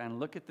scripture and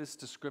look at this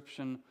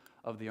description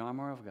of the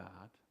armor of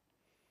God.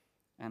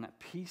 And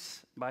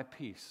piece by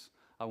piece,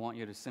 I want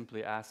you to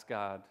simply ask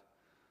God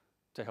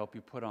to help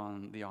you put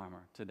on the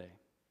armor today.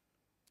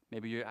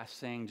 Maybe you're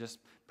saying, just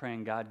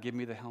praying, God, give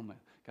me the helmet.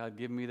 God,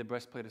 give me the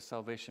breastplate of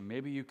salvation.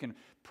 Maybe you can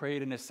pray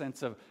it in a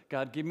sense of,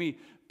 God,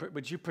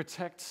 would you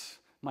protect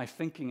my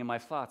thinking and my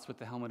thoughts with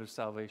the helmet of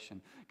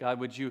salvation? God,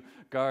 would you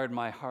guard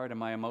my heart and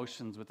my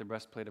emotions with the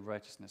breastplate of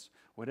righteousness?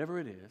 Whatever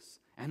it is.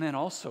 And then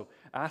also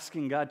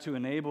asking God to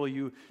enable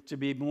you to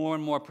be more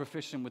and more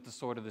proficient with the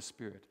sword of the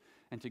Spirit,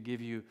 and to give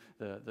you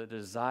the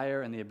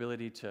desire and the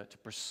ability to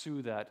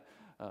pursue that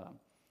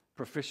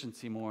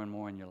proficiency more and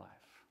more in your life.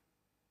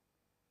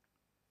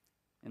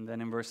 And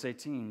then in verse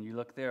 18, you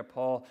look there,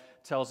 Paul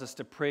tells us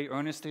to pray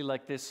earnestly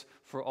like this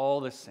for all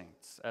the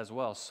saints as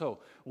well. So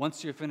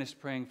once you're finished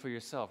praying for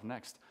yourself,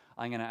 next,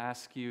 I'm going to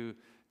ask you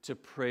to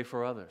pray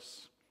for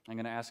others. I'm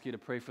going to ask you to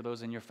pray for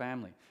those in your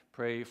family.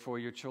 Pray for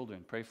your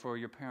children. Pray for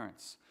your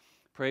parents.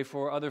 Pray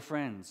for other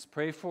friends.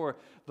 Pray for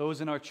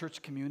those in our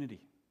church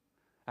community,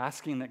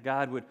 asking that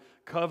God would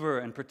cover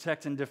and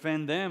protect and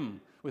defend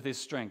them with his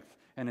strength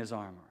and his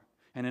armor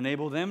and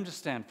enable them to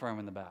stand firm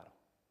in the battle.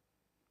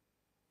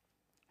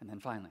 And then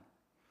finally,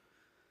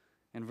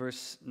 in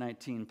verse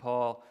 19,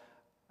 Paul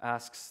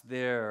asks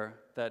there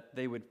that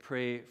they would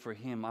pray for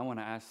him. I want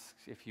to ask,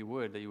 if you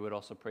would, that you would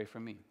also pray for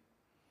me.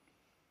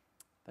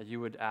 That you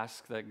would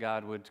ask that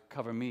God would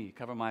cover me,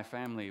 cover my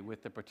family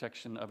with the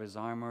protection of his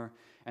armor,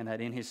 and that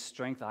in his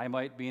strength I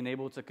might be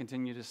enabled to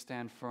continue to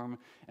stand firm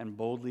and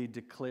boldly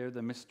declare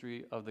the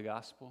mystery of the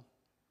gospel.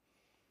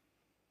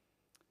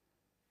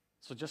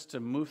 So just to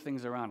move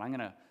things around, I'm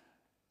going to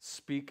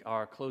speak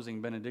our closing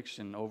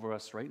benediction over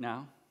us right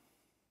now.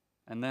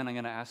 And then I'm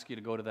going to ask you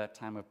to go to that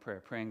time of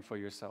prayer, praying for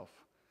yourself,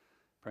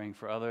 praying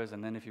for others,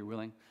 and then if you're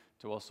willing,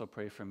 to also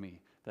pray for me,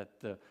 that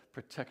the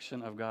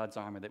protection of God's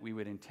armor, that we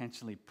would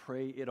intentionally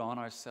pray it on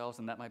ourselves,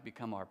 and that might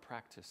become our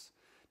practice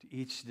to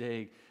each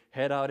day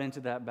head out into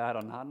that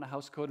battle, not in a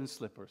house coat and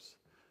slippers,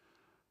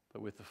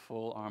 but with the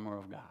full armor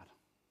of God.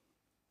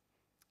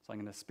 So I'm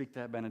going to speak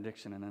that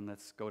benediction, and then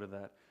let's go to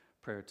that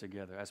prayer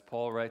together. As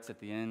Paul writes at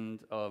the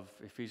end of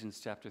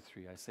Ephesians chapter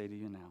 3, I say to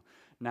you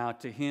now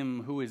to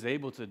him who is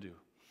able to do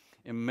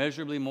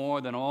immeasurably more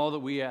than all that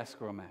we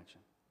ask or imagine,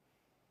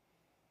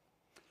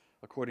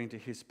 according to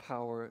his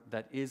power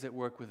that is at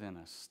work within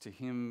us, to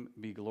him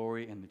be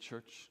glory in the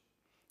church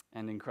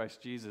and in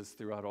Christ Jesus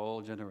throughout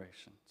all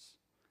generations,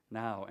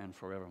 now and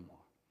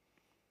forevermore.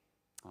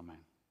 Amen.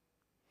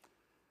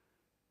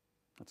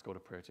 Let's go to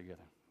prayer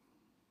together.